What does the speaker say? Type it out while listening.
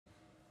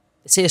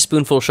They say a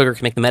spoonful of sugar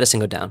can make the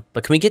medicine go down,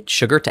 but can we get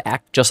sugar to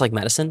act just like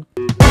medicine?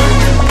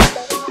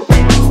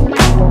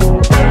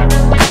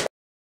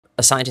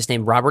 A scientist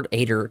named Robert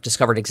Ader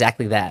discovered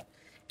exactly that,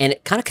 and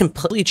it kind of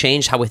completely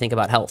changed how we think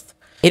about health.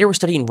 Ader was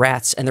studying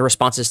rats and their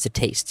responses to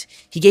taste.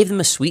 He gave them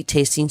a sweet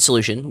tasting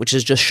solution, which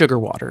is just sugar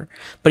water,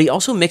 but he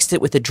also mixed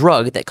it with a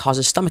drug that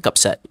causes stomach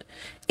upset.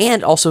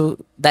 And also,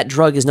 that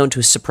drug is known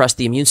to suppress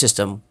the immune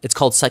system. It's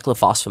called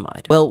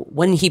cyclophosphamide. Well,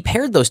 when he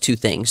paired those two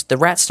things, the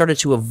rats started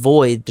to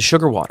avoid the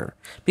sugar water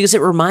because it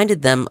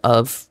reminded them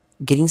of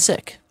getting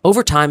sick.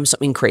 Over time,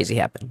 something crazy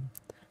happened.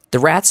 The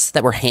rats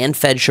that were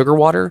hand-fed sugar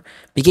water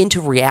began to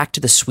react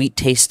to the sweet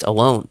taste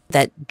alone.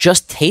 That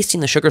just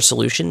tasting the sugar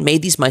solution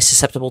made these mice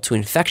susceptible to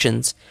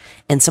infections,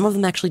 and some of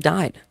them actually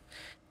died.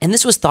 And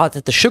this was thought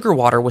that the sugar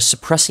water was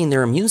suppressing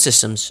their immune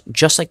systems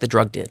just like the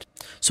drug did.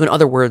 So in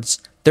other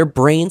words, their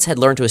brains had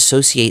learned to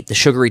associate the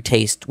sugary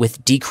taste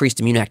with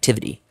decreased immune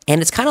activity. And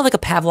it's kind of like a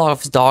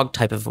Pavlov's dog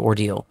type of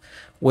ordeal,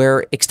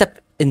 where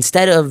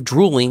instead of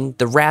drooling,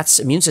 the rats'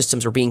 immune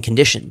systems were being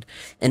conditioned.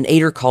 And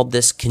Ader called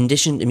this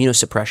conditioned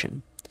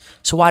immunosuppression.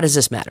 So why does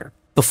this matter?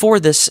 Before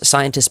this,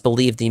 scientists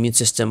believed the immune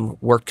system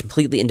worked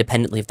completely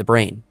independently of the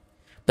brain.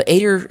 But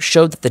Ader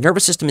showed that the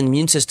nervous system and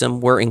immune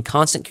system were in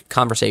constant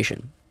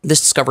conversation. This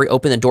discovery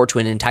opened the door to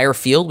an entire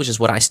field, which is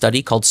what I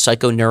study, called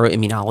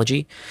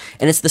psychoneuroimmunology,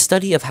 and it's the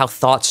study of how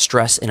thoughts,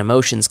 stress, and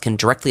emotions can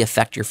directly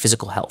affect your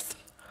physical health.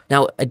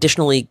 Now,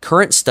 additionally,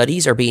 current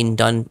studies are being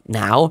done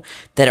now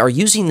that are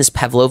using this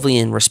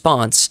Pavlovian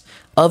response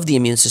of the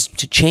immune system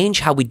to change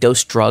how we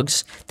dose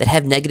drugs that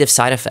have negative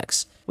side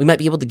effects. We might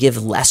be able to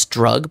give less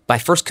drug by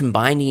first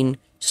combining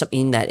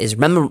something that is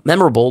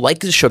memorable, like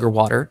the sugar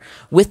water,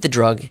 with the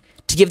drug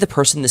to give the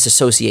person this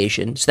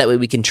association, so that way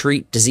we can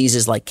treat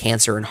diseases like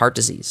cancer and heart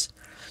disease.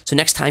 So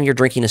next time you're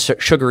drinking a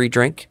sugary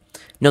drink,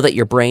 know that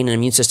your brain and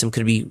immune system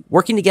could be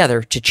working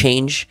together to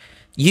change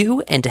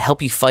you and to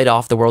help you fight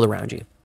off the world around you.